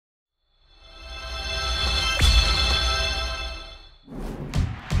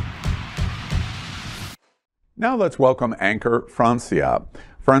Now let's welcome anchor Francia.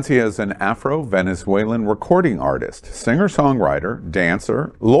 Francia is an Afro-Venezuelan recording artist, singer-songwriter,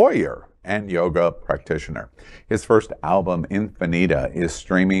 dancer, lawyer, and yoga practitioner. His first album, Infinita, is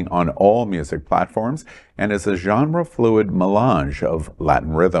streaming on all music platforms and is a genre-fluid melange of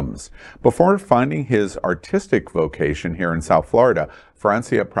Latin rhythms. Before finding his artistic vocation here in South Florida,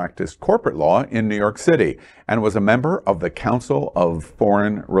 Francia practiced corporate law in New York City and was a member of the Council of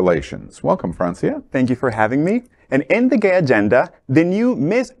Foreign Relations. Welcome, Francia. Thank you for having me. And in the gay agenda, the new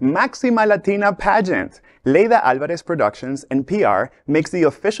Miss Maxima Latina pageant. Leida Alvarez Productions and PR makes the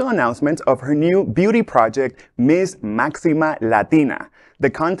official announcement of her new beauty project, Miss Maxima Latina, the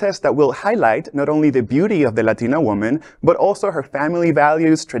contest that will highlight not only the beauty of the Latina woman, but also her family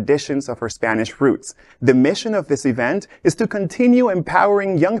values, traditions of her Spanish roots. The mission of this event is to continue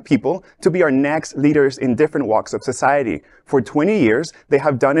empowering young people to be our next leaders in different walks of society. For 20 years, they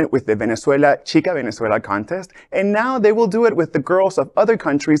have done it with the Venezuela Contest, and now they will do it with the girls of other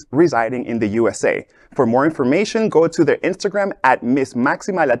countries residing in the USA. For more information, go to their Instagram at Miss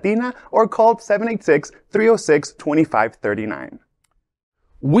Maxima Latina or call 786-306-2539.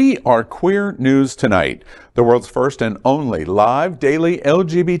 We are Queer News Tonight, the world's first and only live daily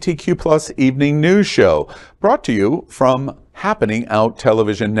LGBTQ+ evening news show, brought to you from Happening Out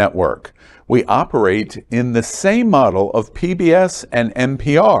Television Network. We operate in the same model of PBS and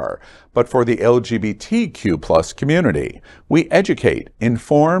NPR, but for the LGBTQ+ community. We educate,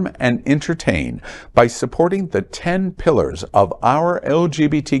 inform, and entertain by supporting the 10 pillars of our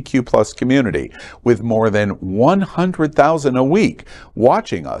LGBTQ+ community, with more than 100,000 a week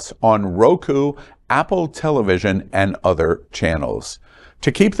watching us on Roku, Apple Television, and other channels.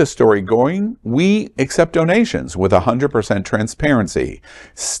 To keep the story going, we accept donations with 100% transparency.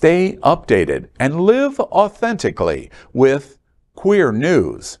 Stay updated and live authentically with Queer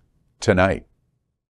News Tonight.